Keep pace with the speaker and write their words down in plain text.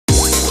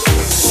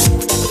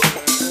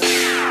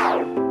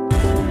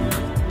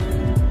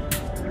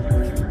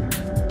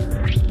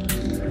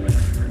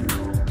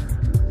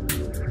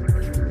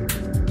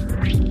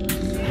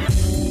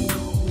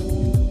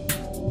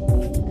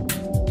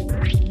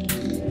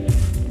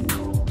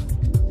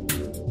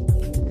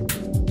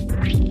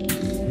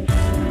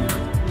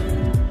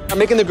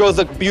making the girls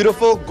look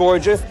beautiful,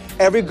 gorgeous.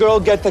 Every girl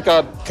gets like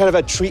a kind of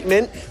a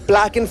treatment.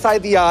 Black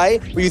inside the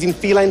eye. We're using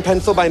Feline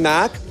Pencil by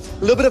MAC.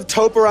 A little bit of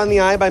taupe around the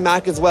eye by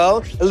MAC as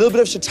well. A little bit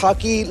of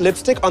shiitake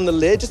lipstick on the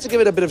lid just to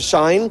give it a bit of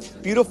shine.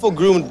 Beautiful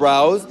groomed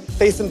brows.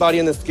 Face and body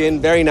on the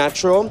skin, very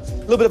natural.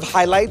 A little bit of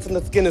highlights on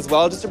the skin as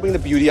well, just to bring the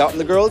beauty out in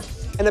the girls.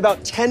 And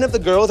about 10 of the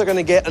girls are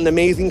gonna get an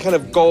amazing kind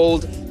of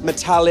gold,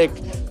 metallic,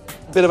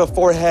 bit of a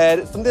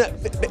forehead, something that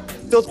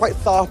feels quite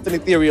soft and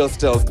ethereal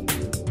still.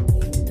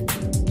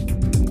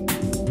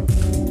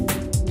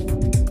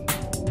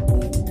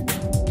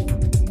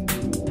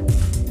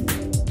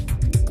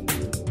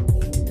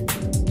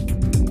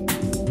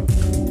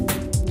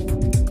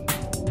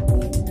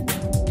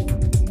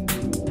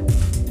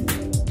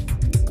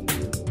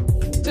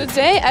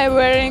 Today I'm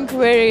wearing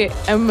very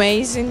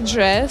amazing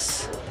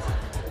dress.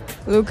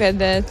 Look at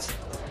that.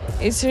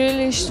 It's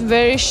really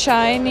very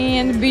shiny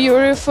and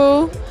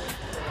beautiful.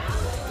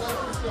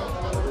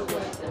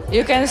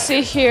 You can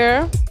see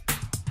here.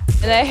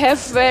 And I have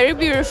very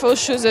beautiful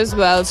shoes as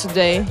well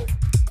today.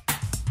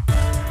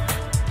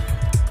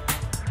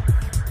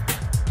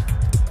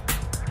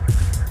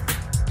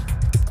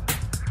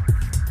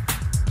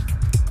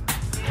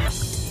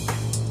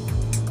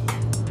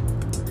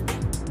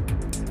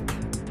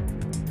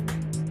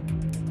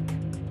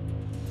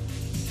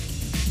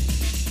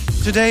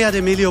 Today at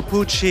Emilio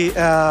Pucci,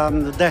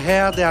 the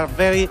hair,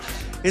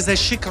 is a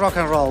chic rock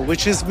and roll,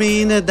 which is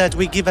mean that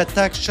we give a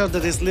texture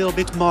that is a little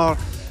bit more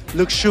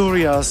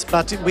luxurious,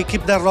 but we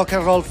keep the rock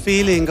and roll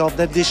feeling of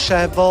the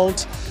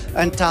disheveled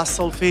and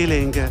tassel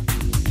feeling.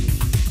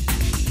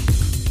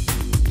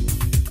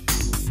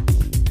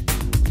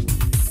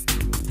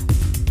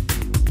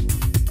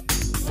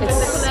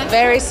 It's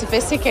very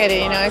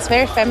sophisticated, you know, it's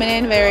very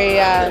feminine, very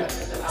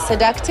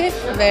seductive,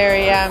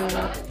 very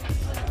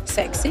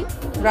sexy,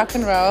 rock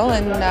and roll,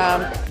 and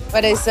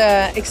but it's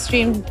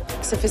extreme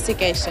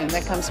sophistication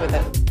that comes with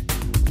it.